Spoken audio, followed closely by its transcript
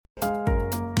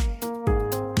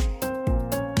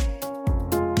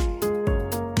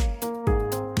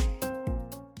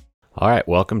All right,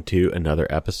 welcome to another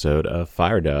episode of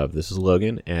Fire Dove. This is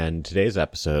Logan, and today's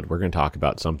episode, we're going to talk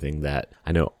about something that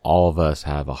I know all of us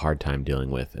have a hard time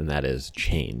dealing with, and that is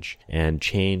change. And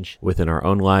change within our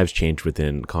own lives, change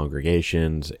within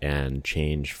congregations, and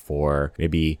change for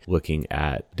maybe looking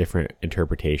at different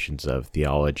interpretations of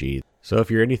theology. So if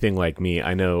you're anything like me,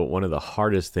 I know one of the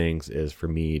hardest things is for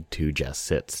me to just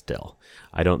sit still.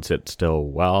 I don't sit still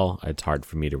well. It's hard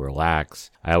for me to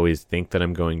relax. I always think that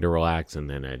I'm going to relax, and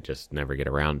then I just never get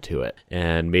around to it.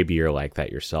 And maybe you're like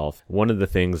that yourself. One of the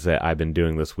things that I've been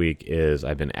doing this week is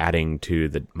I've been adding to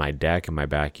my deck in my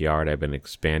backyard. I've been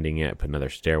expanding it, put another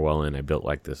stairwell in. I built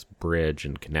like this bridge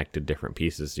and connected different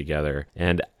pieces together.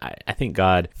 And I think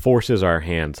God forces our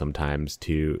hand sometimes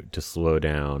to slow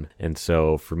down. And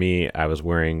so for me, I was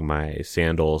wearing my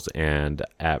sandals, and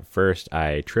at first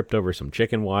I tripped over some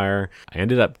chicken wire. I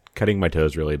ended up cutting my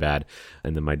toes really bad,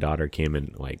 and then my daughter came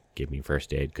and gave me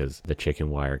first aid because the chicken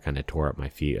wire kind of tore up my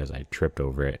feet as I tripped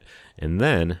over it. And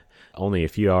then only a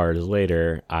few hours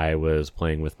later, I was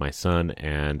playing with my son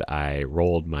and I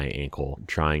rolled my ankle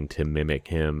trying to mimic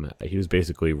him. He was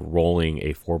basically rolling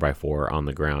a 4x4 on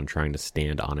the ground, trying to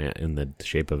stand on it in the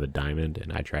shape of a diamond,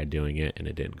 and I tried doing it and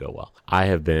it didn't go well. I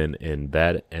have been in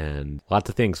bed and lots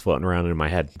of things floating around in my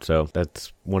head. So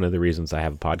that's one of the reasons I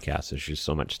have a podcast. There's just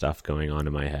so much stuff going on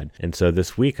in my head. And so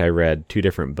this week I read two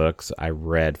different books. I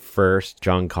read first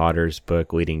John Kotter's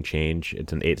book, Leading Change.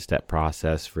 It's an 8-step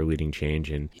process for leading change,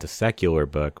 and it's a secular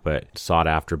book, but sought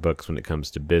after books when it comes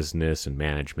to business and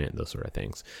management and those sort of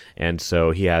things. And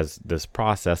so he has this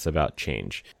process about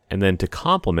change. And then to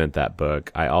complement that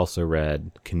book, I also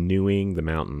read Canoing the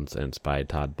Mountains, and it's by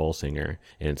Todd Bolsinger,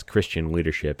 and it's Christian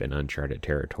leadership in uncharted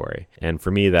territory. And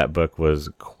for me, that book was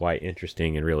quite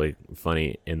interesting and really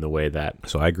funny in the way that,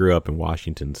 so I grew up in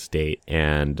Washington State,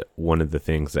 and one of the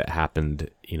things that happened,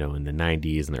 in the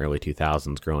 90s and the early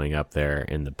 2000s growing up there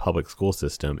in the public school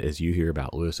system is you hear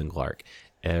about Lewis and Clark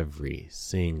every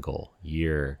single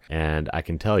year. And I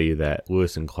can tell you that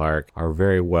Lewis and Clark are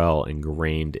very well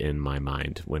ingrained in my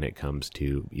mind when it comes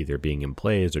to either being in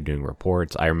plays or doing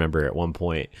reports. I remember at one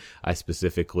point, I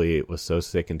specifically was so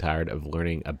sick and tired of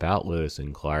learning about Lewis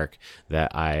and Clark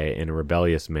that I, in a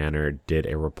rebellious manner, did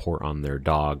a report on their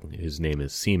dog, whose name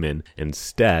is Seaman,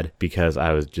 instead, because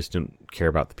I just didn't care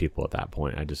about the people at that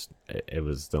point. It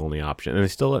was the only option, and they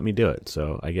still let me do it.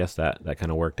 So I guess that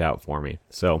kind of worked out for me.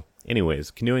 So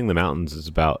anyways, Canoing the Mountains is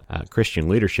about Christian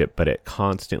leadership, but it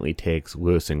constantly takes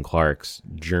Lewis and Clark's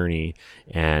journey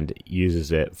and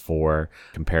uses it for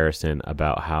comparison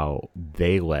about how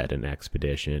they led an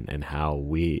expedition and how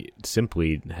we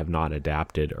simply have not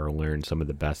adapted or learned some of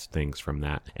the best things from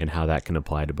that, and how that can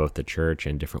apply to both the church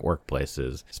and different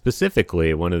workplaces.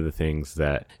 Specifically, one of the things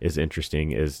that is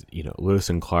interesting is,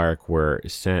 Lewis and Clark were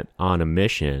sent on a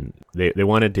mission. They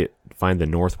wanted to find the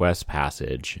Northwest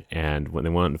Passage, and when they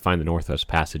wanted to find the Northwest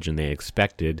Passage, and they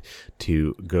expected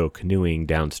to go canoeing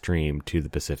downstream to the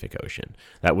Pacific Ocean.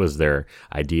 That was their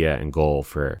idea and goal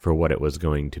for what it was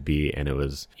going to be, and it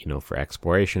was, for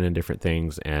exploration and different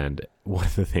things. And one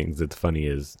of the things that's funny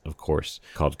is, of course,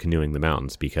 called Canoing the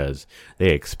Mountains, because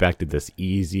they expected this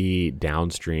easy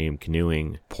downstream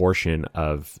canoeing portion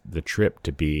of the trip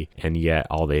to be, and yet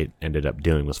all they ended up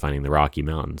doing was finding the Rocky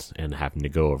Mountains and having to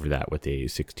go over that with a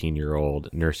 16-year-old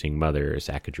nursing mother,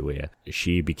 Sacagawea.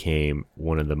 She became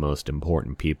one of the most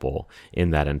important people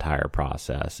in that entire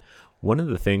process. One of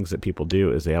the things that people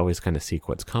do is they always kind of seek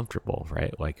what's comfortable,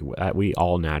 right? We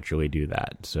all naturally do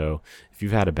that. So if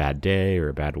you've had a bad day or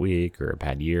a bad week or a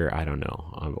bad year, I don't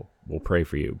know, we'll pray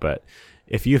for you. But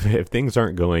if things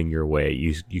aren't going your way,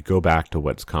 you go back to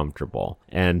what's comfortable.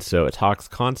 And so it talks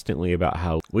constantly about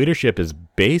how leadership is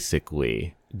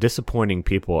basically disappointing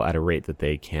people at a rate that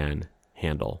they can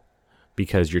handle,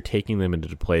 because you're taking them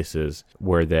into places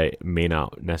where they may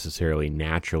not necessarily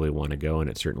naturally want to go, and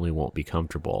it certainly won't be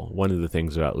comfortable. One of the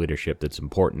things about leadership that's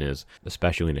important is,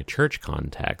 especially in a church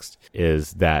context,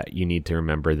 is that you need to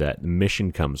remember that the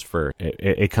mission comes first.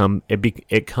 It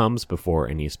comes before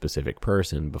any specific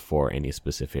person, before any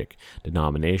specific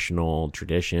denominational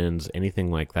traditions,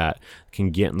 anything like that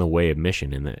can get in the way of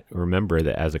mission. And that, remember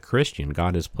that as a Christian,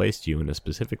 God has placed you in a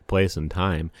specific place and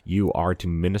time. You are to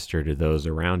minister to those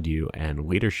around you, and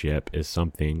leadership is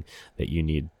something that you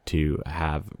need to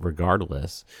have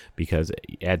regardless, because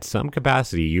at some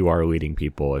capacity you are leading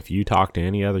people. If you talk to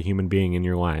any other human being in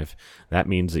your life, that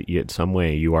means that in some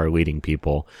way you are leading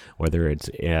people, whether it's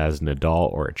as an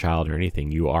adult or a child or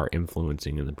anything. You are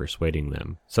influencing and persuading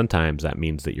them. Sometimes that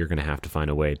means that you're going to have to find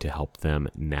a way to help them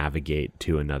navigate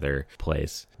to another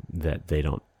place that they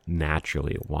don't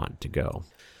naturally want to go.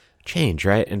 Change,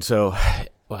 right? And so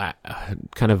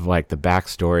kind of like the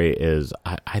backstory is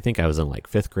I think I was in like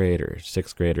 5th grade or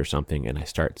 6th grade or something, and I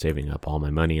started saving up all my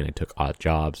money, and I took odd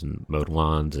jobs and mowed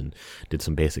lawns and did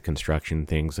some basic construction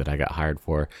things that I got hired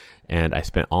for. And I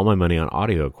spent all my money on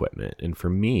audio equipment. And for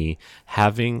me,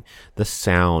 having the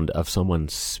sound of someone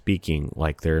speaking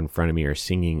like they're in front of me or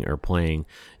singing or playing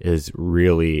is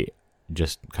really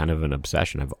just kind of an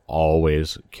obsession. I've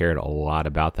always cared a lot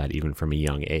about that, even from a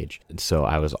young age. And so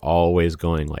I was always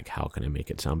going like, how can I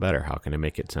make it sound better? How can I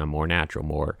make it sound more natural,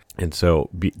 more? And so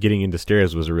getting into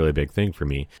stereos was a really big thing for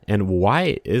me. And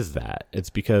why is that? It's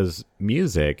because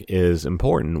music is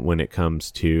important when it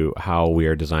comes to how we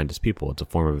are designed as people. It's a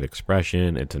form of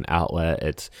expression. It's an outlet.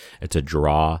 It's a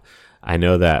draw. I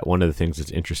know that one of the things that's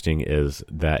interesting is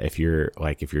that if you're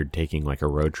taking like a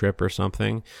road trip or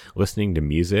something, listening to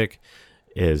music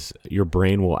is your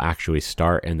brain will actually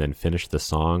start and then finish the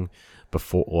song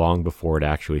long before it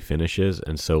actually finishes.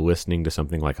 And so listening to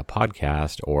something like a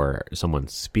podcast or someone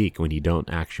speak when you don't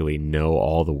actually know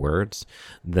all the words,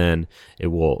 then it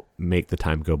will make the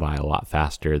time go by a lot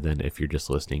faster than if you're just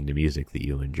listening to music that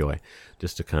you enjoy.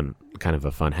 Just a kind of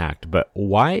a fun hack. But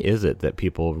why is it that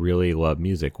people really love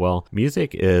music? Well,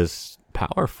 music is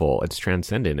powerful. It's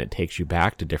transcendent. It takes you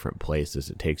back to different places.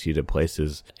 It takes you to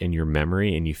places in your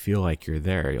memory and you feel like you're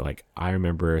there. You're like, I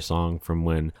remember a song from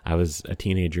when I was a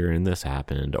teenager and this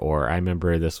happened, or I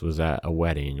remember this was at a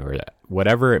wedding, or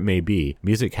whatever it may be.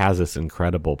 Music has this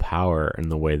incredible power in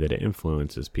the way that it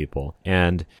influences people.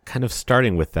 And kind of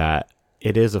starting with that,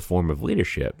 it is a form of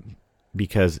leadership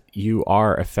because you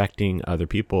are affecting other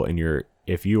people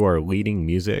if you are leading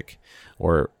music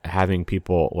or having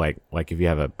people like if you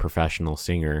have a professional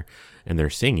singer and they're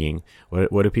singing,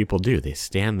 what do people do? They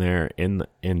stand there in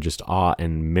just awe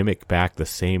and mimic back the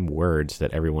same words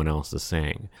that everyone else is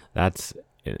saying. That's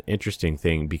an interesting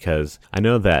thing because I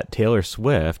know that Taylor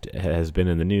Swift has been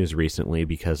in the news recently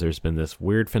because there's been this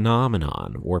weird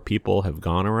phenomenon where people have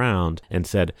gone around and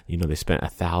said, they spent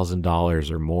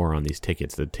 $1,000 or more on these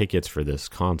tickets. The tickets for this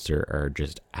concert are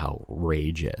just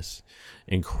outrageous,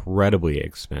 incredibly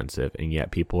expensive, and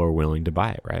yet people are willing to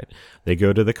buy it, right? They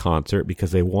go to the concert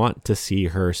because they want to see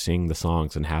her sing the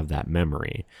songs and have that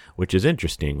memory, which is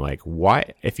interesting. Like,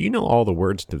 why, if you know all the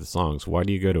words to the songs, why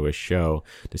do you go to a show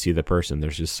to see the person?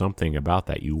 There's just something about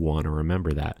that. You want to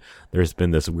remember that. There's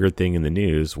been this weird thing in the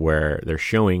news where they're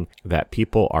showing that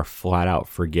people are flat out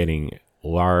forgetting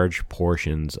large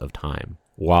portions of time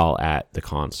while at the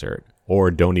concert,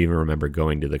 or don't even remember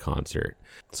going to the concert.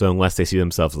 So unless they see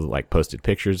themselves with like posted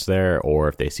pictures there, or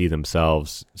if they see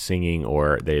themselves singing,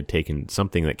 or they had taken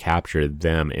something that captured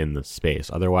them in the space.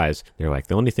 Otherwise, they're like,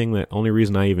 the only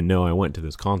reason I even know I went to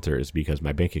this concert is because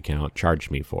my bank account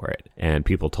charged me for it. And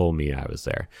people told me I was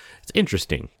there. It's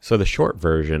interesting. So the short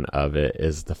version of it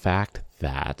is the fact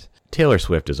that Taylor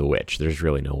Swift is a witch. There's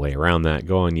really no way around that.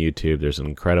 Go on YouTube. There's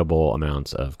incredible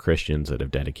amounts of Christians that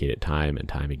have dedicated time and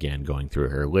time again going through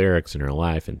her lyrics and her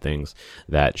life and things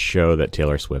that show that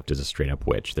Taylor Swift is a straight up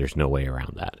witch. There's no way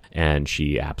around that. And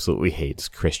she absolutely hates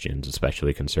Christians,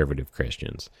 especially conservative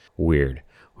Christians. Weird.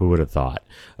 Who would have thought?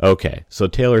 Okay, so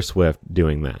Taylor Swift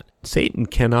doing that. Satan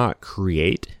cannot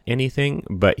create anything,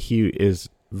 but he is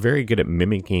very good at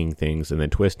mimicking things and then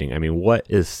twisting. I mean, what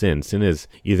is sin? Sin is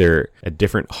either a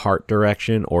different heart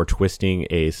direction or twisting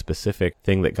a specific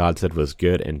thing that God said was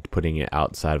good and putting it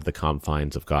outside of the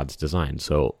confines of God's design.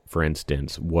 So, for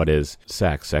instance, what is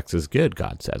sex? Sex is good,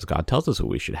 God says. God tells us that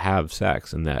we should have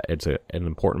sex and that it's an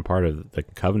important part of the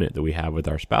covenant that we have with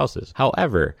our spouses.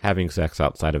 However, having sex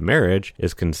outside of marriage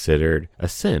is considered a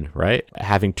sin, right?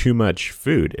 Having too much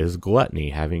food is gluttony.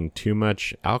 Having too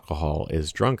much alcohol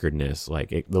is drunkardness.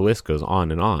 The list goes on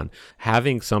and on.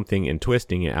 Having something and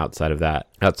twisting it outside of that,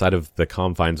 outside of the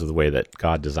confines of the way that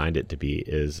God designed it to be,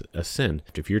 is a sin.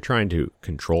 If you're trying to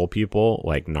control people,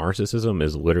 like narcissism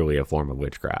is literally a form of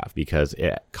witchcraft because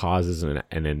it causes an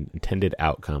intended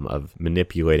outcome of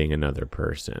manipulating another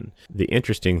person. The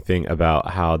interesting thing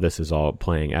about how this is all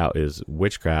playing out is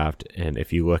witchcraft. And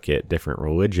if you look at different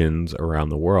religions around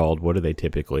the world, what do they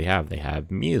typically have? They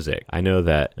have music. I know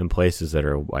that in places that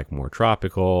are like more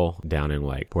tropical, down in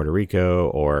like Puerto Rico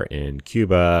or in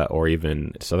Cuba or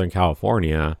even Southern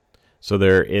California, so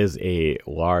there is a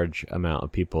large amount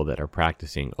of people that are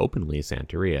practicing openly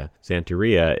Santeria.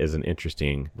 Santeria is an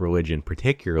interesting religion,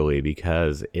 particularly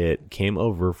because it came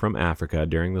over from Africa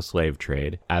during the slave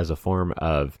trade as a form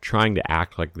of trying to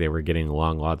act like they were getting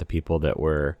along. A lot of the people that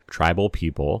were tribal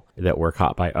people that were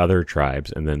caught by other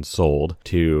tribes and then sold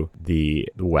to the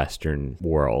Western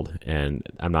world. And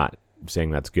I'm not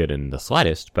saying that's good in the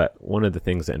slightest, but one of the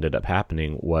things that ended up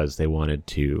happening was they wanted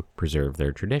to preserve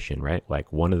their tradition, right?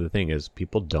 Like, one of the things is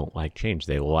people don't like change.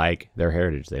 They like their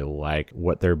heritage. They like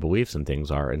what their beliefs and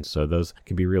things are. And so those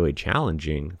can be really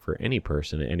challenging for any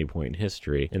person at any point in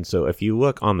history. And so if you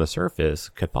look on the surface,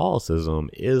 Catholicism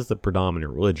is the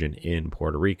predominant religion in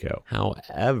Puerto Rico.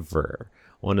 However,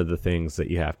 one of the things that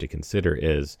you have to consider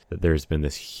is that there's been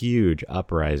this huge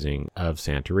uprising of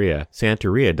Santeria.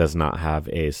 Santeria does not have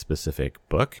a specific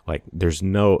book. Like, there's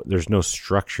no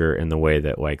structure in the way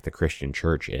that like the Christian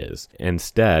church is.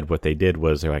 Instead, what they did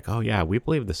was they're like, oh yeah, we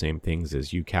believe the same things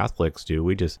as you Catholics do.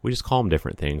 We just call them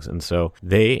different things. And so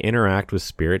they interact with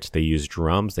spirits. They use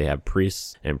drums. They have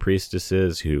priests and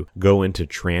priestesses who go into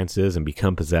trances and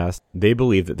become possessed. They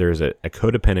believe that there's a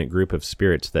codependent group of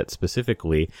spirits that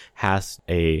specifically has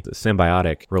a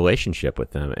symbiotic relationship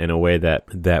with them in a way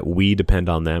that we depend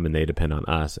on them and they depend on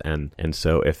us. And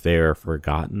so if they are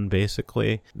forgotten,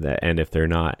 basically, and if they're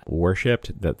not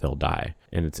worshipped, that they'll die.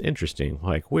 And it's interesting,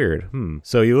 like, weird.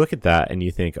 So you look at that and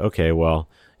you think, okay, well,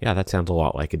 yeah, that sounds a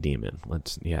lot like a demon.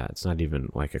 It's not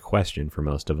even like a question for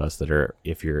most of us that are,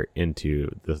 if you're into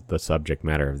the subject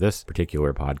matter of this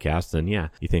particular podcast, then yeah,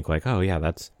 you think like, oh yeah,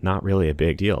 that's not really a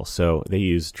big deal. So they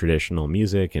use traditional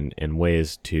music and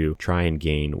ways to try and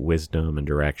gain wisdom and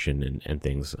direction and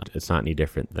things. It's not any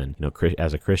different than,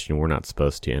 as a Christian, we're not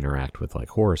supposed to interact with like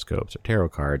horoscopes or tarot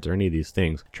cards or any of these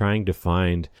things, trying to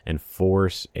find and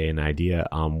force an idea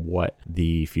on what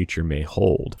the future may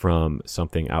hold from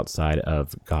something outside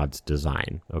of God's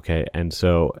design. Okay. And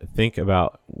so think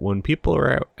about when people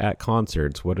are at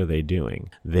concerts, what are they doing?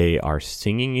 They are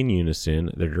singing in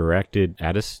unison. They're directed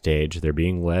at a stage. They're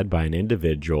being led by an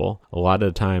individual. A lot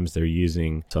of times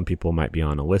some people might be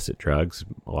on illicit drugs.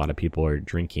 A lot of people are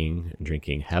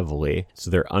drinking heavily. So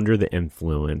they're under the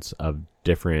influence of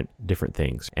different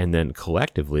things. And then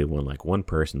collectively, when like one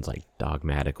person's like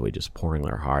dogmatically just pouring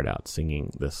their heart out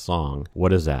singing this song, what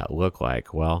does that look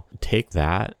like? Well, take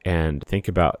that and think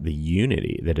about the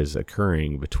unity that is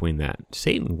occurring between that.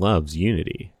 Satan loves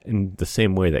unity in the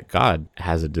same way that God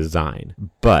has a design,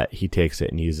 but he takes it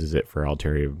and uses it for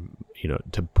ulterior,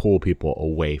 to pull people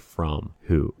away from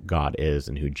who God is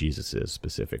and who Jesus is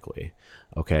specifically.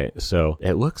 Okay, so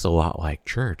it looks a lot like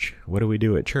church. What do we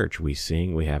do at church? We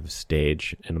sing, we have a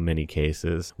stage in many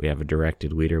cases, we have a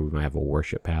directed leader, we might have a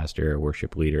worship pastor, a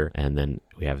worship leader, and then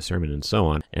we have a sermon and so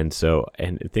on. And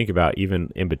think about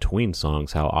even in between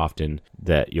songs, how often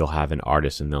that you'll have an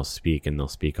artist and they'll speak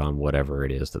on whatever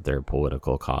it is that their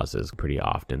political cause is. Pretty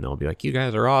often they'll be like, you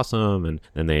guys are awesome. And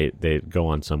then they go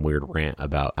on some weird rant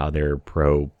about how they're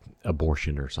pro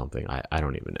abortion or something. I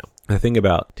don't even know. The thing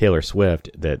about Taylor Swift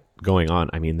that going on,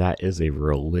 I mean, that is a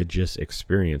religious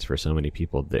experience for so many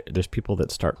people. There's people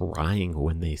that start crying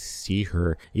when they see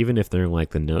her, even if they're in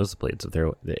like the nosebleeds. If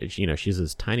they're, she's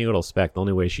this tiny little speck. The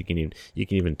only way you can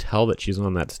even tell that she's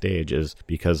on that stage is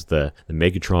because the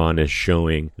Megatron is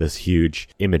showing this huge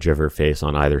image of her face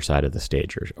on either side of the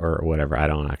stage or whatever. I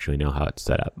don't actually know how it's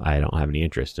set up. I don't have any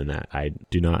interest in that. I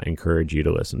do not encourage you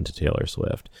to listen to Taylor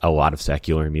Swift. A lot of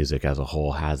secular music as a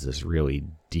whole has this really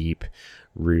deep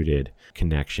rooted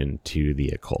connection to the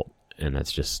occult, and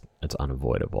it's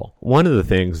unavoidable. One of the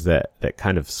things that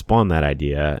kind of spawned that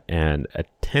idea, and a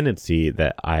tendency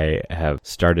that I have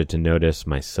started to notice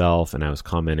myself, and I was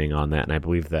commenting on that, and I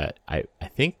believe that I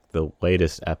think the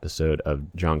latest episode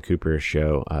of John Cooper's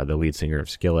show, the lead singer of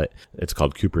Skillet, it's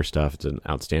called Cooper Stuff. It's an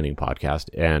outstanding podcast,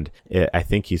 and I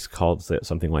think he's called it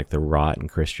something like the rot in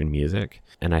Christian music,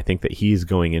 and I think that he's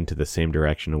going into the same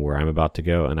direction of where I'm about to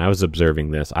go. And I was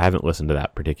observing this. I haven't listened to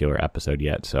that particular episode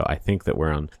yet, so I think that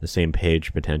we're on the same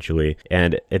page potentially.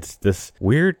 And it's this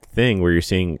weird thing where you're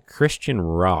seeing Christian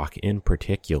rock in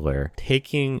particular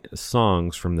taking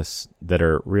songs from this that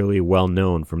are really well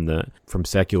known from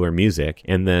secular music,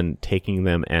 and then taking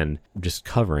them and just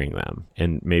covering them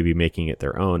and maybe making it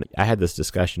their own. I had this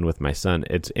discussion with my son.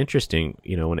 It's interesting,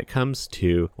 when it comes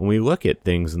to when we look at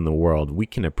things in the world, we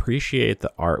can appreciate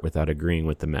the art without agreeing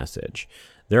with the message.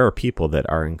 There are people that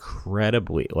are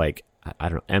incredibly, like, I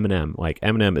don't know, Eminem. Like,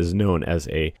 Eminem is known as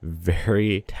a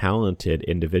very talented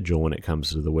individual when it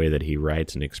comes to the way that he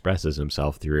writes and expresses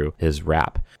himself through his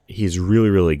rap. He's really,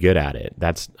 really good at it.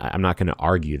 I'm not going to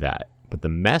argue that. But the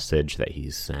message that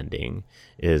he's sending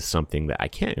is something that I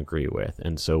can't agree with.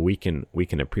 And so we can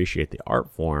appreciate the art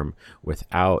form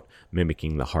without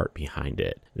mimicking the heart behind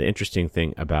it. The interesting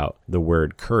thing about the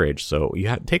word courage, so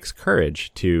it takes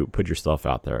courage to put yourself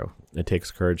out there. It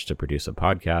takes courage to produce a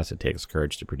podcast. It takes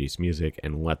courage to produce music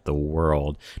and let the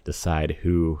world decide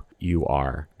who you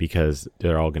are, because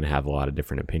they're all going to have a lot of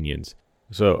different opinions.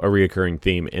 So a reoccurring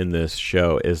theme in this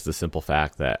show is the simple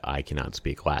fact that I cannot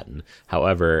speak Latin.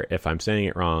 However, if I'm saying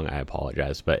it wrong, I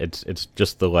apologize, but it's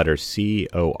just the letter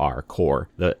C-O-R, core.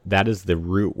 That is the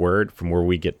root word from where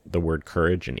we get the word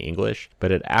courage in English,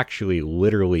 but it actually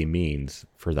literally means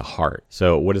for the heart.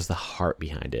 So what is the heart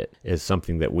behind it is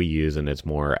something that we use, and it's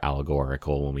more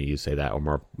allegorical when we say that,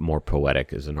 or more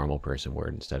poetic is a normal person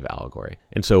word instead of allegory.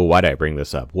 And so why did I bring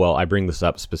this up? Well, I bring this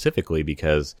up specifically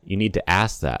because you need to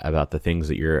ask that about the things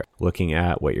that you're looking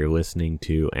at, what you're listening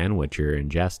to, and what you're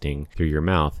ingesting through your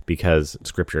mouth, because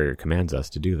scripture commands us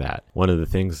to do that. One of the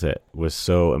things that was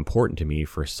so important to me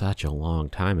for such a long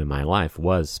time in my life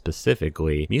was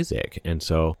specifically music. And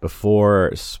so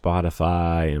before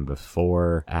Spotify and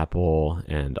before Apple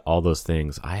and all those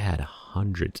things, I had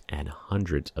hundreds and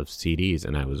hundreds of CDs,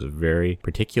 and I was very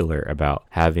particular about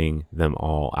having them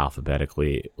all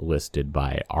alphabetically listed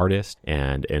by artist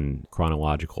and in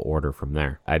chronological order from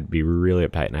there. I'd be really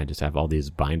uptight, and I'd just have all these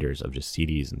binders of just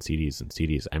CDs and CDs and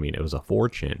CDs. I mean, it was a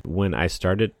fortune. When I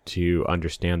started to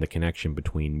understand the connection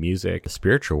between music, the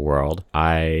spiritual world,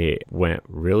 I went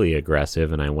really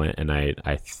aggressive, and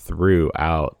I threw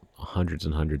out hundreds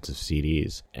and hundreds of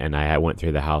CDs, and I went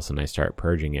through the house and I started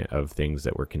purging it of things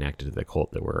that were connected to the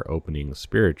cult that were opening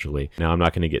spiritually. Now, I'm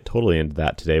not going to get totally into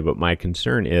that today, but my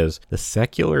concern is the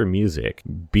secular music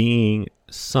being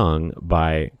sung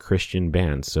by Christian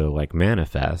bands. So like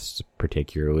Manifest,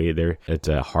 particularly, it's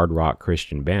a hard rock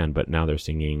Christian band, but now they're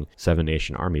singing Seven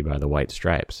Nation Army by the White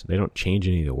Stripes. They don't change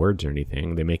any of the words or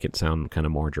anything. They make it sound kind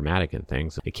of more dramatic and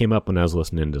things. It came up when I was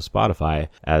listening to Spotify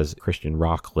as Christian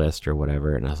rock list or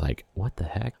whatever, and I was like, what the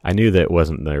heck? I knew that it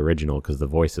wasn't the original because the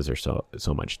voices are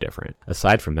so much different.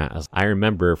 Aside from that, I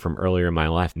remember from earlier in my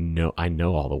life, I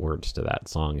know all the words to that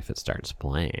song if it starts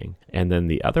playing. And then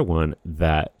the other one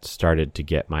that started to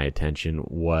get my attention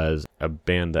was a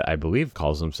band that I believe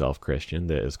calls themselves Christian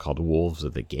that is called Wolves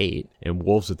at the Gate. And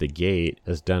Wolves at the Gate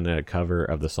has done a cover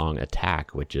of the song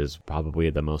Attack, which is probably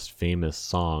the most famous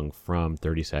song from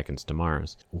 30 Seconds to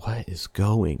Mars. What is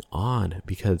going on?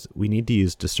 Because we need to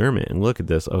use discernment and look at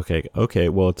this. Okay,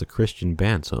 well, it's a Christian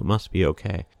band, so it must be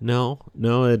okay. No,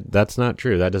 that's not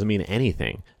true. That doesn't mean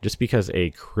anything. Just because a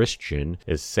Christian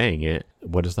is saying it,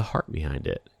 what is the heart behind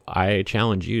it? I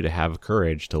challenge you to have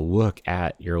courage to look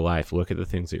at your life, look at the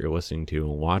things that you're listening to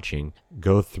and watching,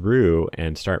 go through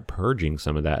and start purging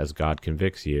some of that as God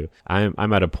convicts you. I'm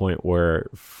at a point where,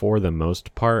 for the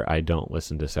most part, I don't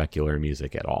listen to secular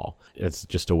music at all. It's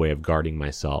just a way of guarding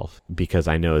myself, because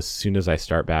I know as soon as I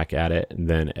start back at it,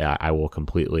 then I will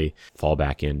completely fall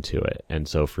back into it. And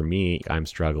so for me, I'm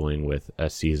struggling with a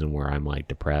season where I'm like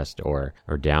depressed or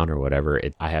down or whatever.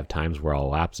 I have times where I'll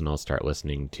lapse and I'll start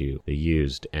listening to The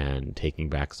Used and Taking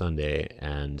Back Sunday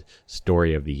and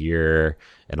Story of the Year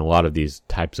and a lot of these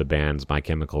types of bands, My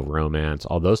Chemical Romance,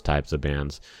 all those types of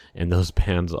bands. And those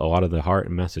bands, a lot of the heart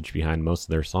and message behind most of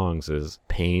their songs is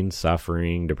pain,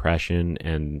 suffering, depression,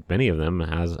 and many of them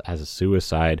has a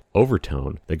suicide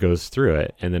overtone that goes through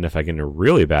it. And then if I get in a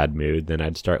really bad mood, then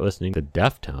I'd start listening to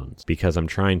Deftones, because I'm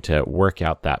trying to work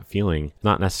out that feeling.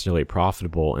 Not necessarily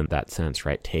profitable in that sense,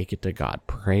 right? Take it to God,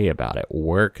 pray about it,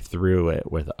 work through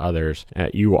it with others.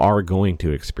 You are going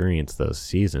to experience those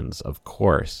seasons, of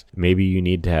course. Maybe you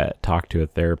need to talk to a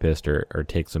therapist or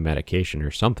take some medication or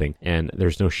something, and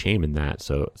there's no shame in that.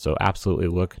 So absolutely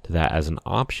look to that as an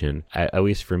option. At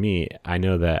least for me, I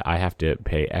know that I have to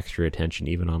pay extra attention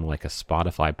even on like a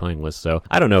Spotify playing list. So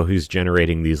I don't know who's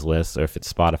generating these lists, or if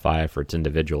it's Spotify, if it's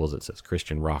individuals, it says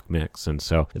Christian rock mix. And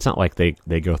so it's not like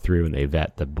they go through and they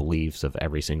vet the beliefs of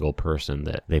every single person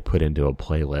that they put into a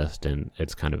playlist, and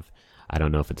it's kind of, I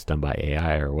don't know if it's done by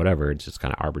AI or whatever. It's just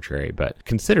kind of arbitrary, but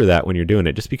consider that when you're doing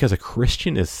it. Just because a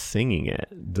Christian is singing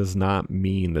it does not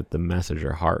mean that the message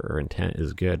or heart or intent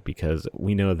is good, because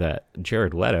we know that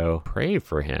Jared Leto, pray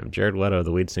for him. Jared Leto,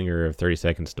 the lead singer of 30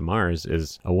 Seconds to Mars,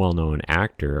 is a well-known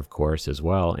actor, of course, as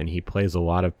well, and he plays a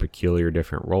lot of peculiar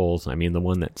different roles. I mean, the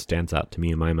one that stands out to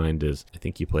me in my mind is, I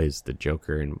think he plays the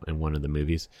Joker in one of the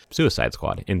movies, Suicide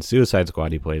Squad. In Suicide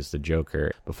Squad, he plays the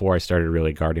Joker. Before I started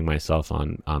really guarding myself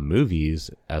on movies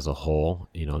as a whole,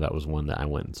 that was one that I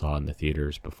went and saw in the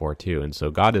theaters before too. And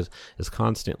so God is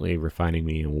constantly refining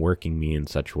me and working me in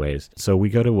such ways. So we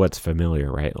go to what's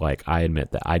familiar, right? Like, I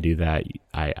admit that I do that.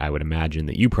 I would imagine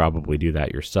that you probably do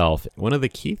that yourself. One of the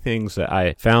key things that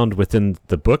I found within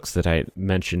the books that I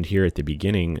mentioned here at the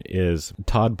beginning is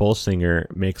Todd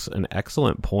Bolsinger makes an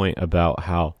excellent point about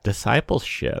how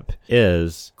discipleship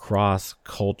is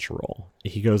cross-cultural.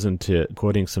 He goes into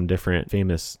quoting some different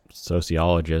famous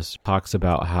sociologist, talks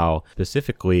about how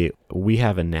specifically we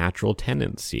have a natural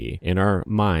tendency in our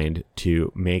mind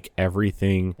to make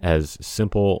everything as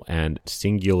simple and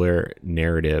singular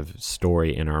narrative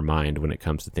story in our mind when it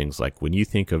comes to things like when you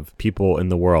think of people in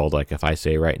the world, like if I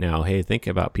say right now, hey, think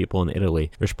about people in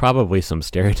Italy, there's probably some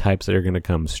stereotypes that are going to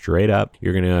come straight up.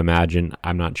 You're going to imagine,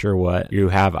 I'm not sure what, you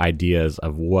have ideas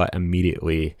of what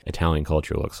immediately Italian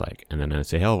culture looks like. And then I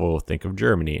say, oh, well, think of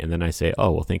Germany. And then I say,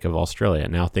 oh, well, think of Australia.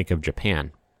 Now think of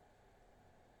Japan.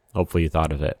 Hopefully you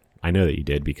thought of it. I know that you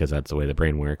did because that's the way the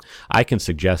brain works. I can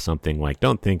suggest something like,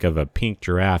 don't think of a pink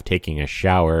giraffe taking a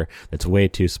shower that's way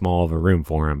too small of a room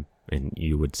for him. And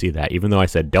you would see that. Even though I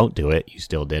said don't do it, you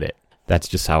still did it. That's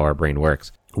just how our brain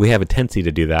works. We have a tendency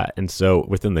to do that. And so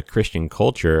within the Christian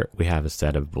culture, we have a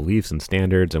set of beliefs and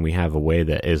standards, and we have a way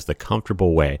that is the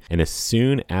comfortable way. And as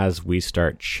soon as we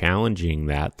start challenging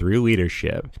that through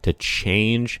leadership to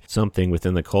change something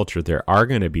within the culture, there are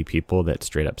going to be people that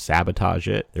straight up sabotage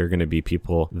it. There are going to be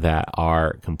people that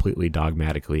are completely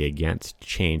dogmatically against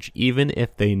change, even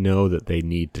if they know that they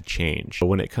need to change. But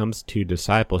when it comes to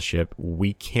discipleship,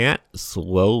 we can't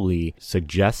slowly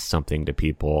suggest something to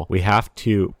people. We have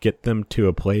to get them to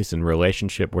a place in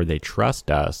relationship where they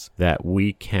trust us that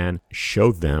we can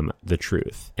show them the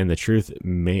truth, and the truth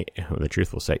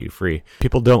will set you free.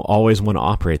 People don't always want to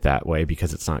operate that way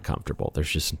because it's not comfortable.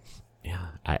 There's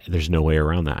no way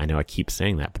around that. I know I keep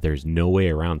saying that, but there's no way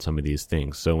around some of these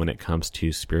things. So when it comes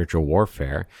to spiritual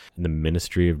warfare, the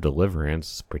ministry of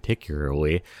deliverance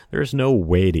particularly, there's no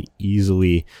way to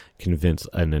easily convince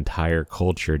an entire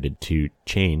culture to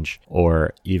change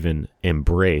or even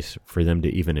embrace, for them to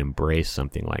even embrace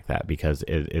something like that, because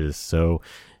it is so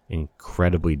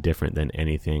incredibly different than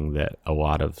anything that a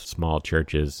lot of small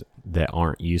churches that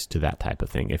aren't used to that type of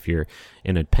thing. If you're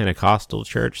in a Pentecostal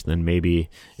church, then maybe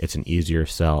it's an easier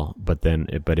sell. But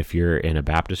if you're in a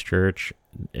Baptist church,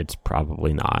 it's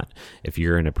probably not. If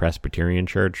you're in a Presbyterian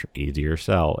church, easier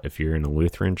sell. If you're in a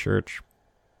Lutheran church,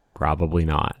 probably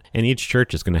not. And each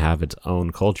church is going to have its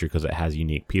own culture because it has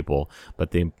unique people.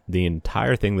 But the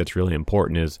entire thing that's really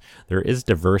important is there is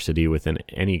diversity within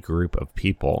any group of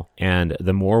people. And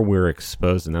the more we're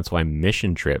exposed, and that's why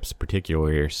mission trips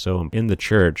particularly are so in the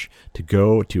church, to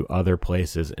go to other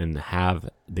places and have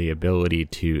the ability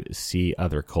to see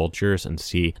other cultures and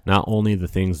see not only the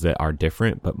things that are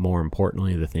different, but more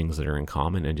importantly, the things that are in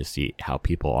common, and just see how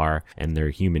people are and their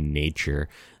human nature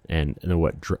and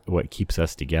what keeps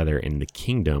us together in the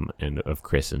kingdom and of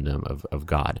Christendom of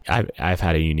God. I've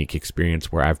had a unique experience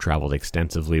where I've traveled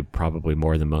extensively, probably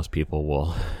more than most people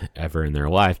will ever in their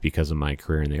life, because of my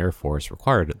career in the Air Force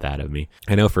required that of me.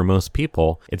 I know for most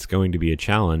people, it's going to be a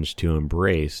challenge to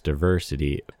embrace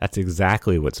diversity. That's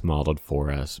exactly what's modeled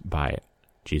for us by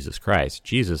Jesus Christ.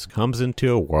 Jesus comes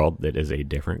into a world that is a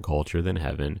different culture than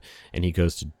heaven, and he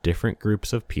goes to different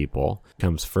groups of people.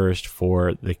 Comes first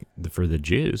for the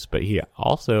Jews, but he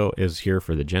also is here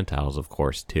for the Gentiles, of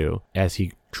course, too. As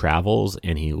he travels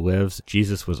and he lives,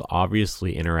 Jesus was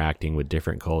obviously interacting with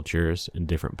different cultures and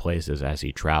different places as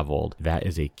he traveled. That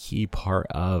is a key part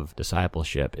of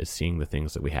discipleship, is seeing the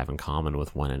things that we have in common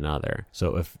with one another.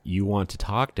 So if you want to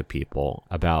talk to people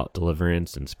about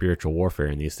deliverance and spiritual warfare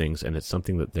and these things, and it's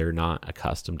something that they're not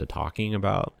accustomed to talking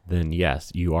about, then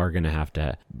yes, you are going to have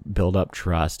to build up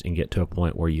trust and get to a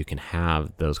point where you can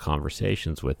have those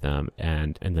conversations with them,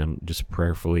 and then just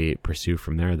prayerfully pursue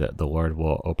from there that the Lord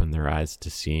will open their eyes to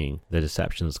seeing the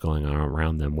deceptions going on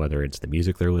around them, whether it's the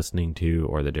music they're listening to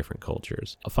or the different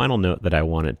cultures. A final note that I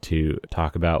wanted to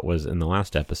talk about was, in the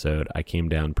last episode, I came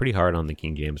down pretty hard on the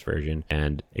King James Version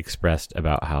and expressed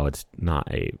about how it's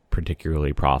not a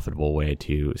particularly profitable way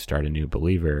to start a new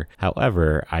believer.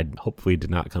 However, I hopefully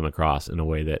did not come across in a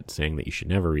way that saying that you should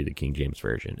never read the King James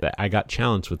Version. I got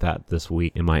challenged with that this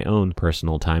week in my own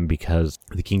personal time, because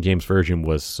the King James Version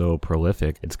was so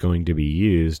prolific. It's going to be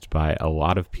used by a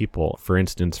lot of people. For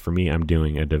instance, for me, I'm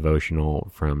doing a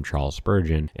devotional from Charles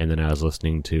Spurgeon, and then I was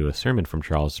listening to a sermon from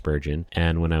Charles Spurgeon,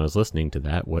 and when I was listening to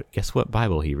that, guess what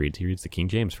Bible he reads? He reads the King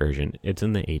James Version. It's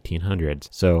in the 1800s.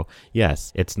 So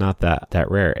yes, it's not that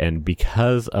rare. And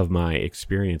because of my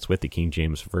experience with the King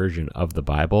James Version of the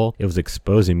Bible, it was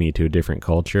exposing me to a different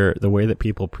culture. The way that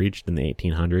people preached in the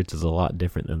 1800s is a lot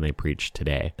different than they preach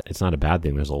today. It's not a bad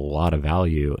thing. There's a lot of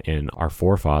value in our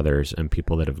forefathers and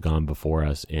people that have gone before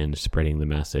us in spreading the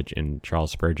message. And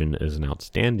Charles Spurgeon is an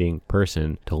outstanding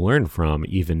person to learn from.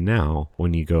 Even now,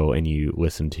 when you go and you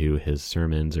listen to his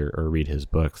sermons or read his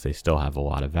books, they still have a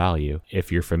lot of value.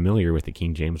 If you're familiar with the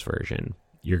King James Version,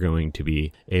 you're going to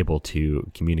be able to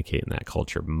communicate in that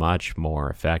culture much more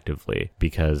effectively,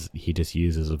 because he just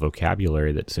uses a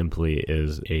vocabulary that simply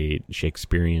is a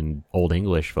Shakespearean Old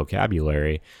English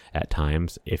vocabulary at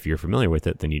times. If you're familiar with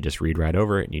it, then you just read right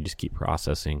over it and you just keep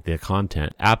processing the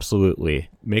content. Absolutely.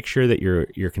 Make sure that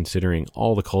you're considering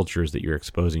all the cultures that you're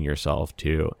exposing yourself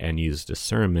to, and use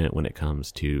discernment when it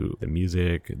comes to the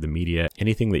music, the media,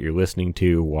 anything that you're listening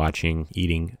to, watching,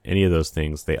 eating, any of those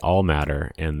things. They all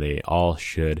matter, and they all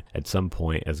should, at some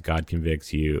point, as God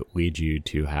convicts you, lead you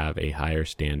to have a higher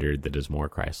standard that is more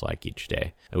Christ-like each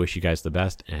day. I wish you guys the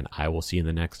best, and I will see you in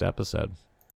the next episode.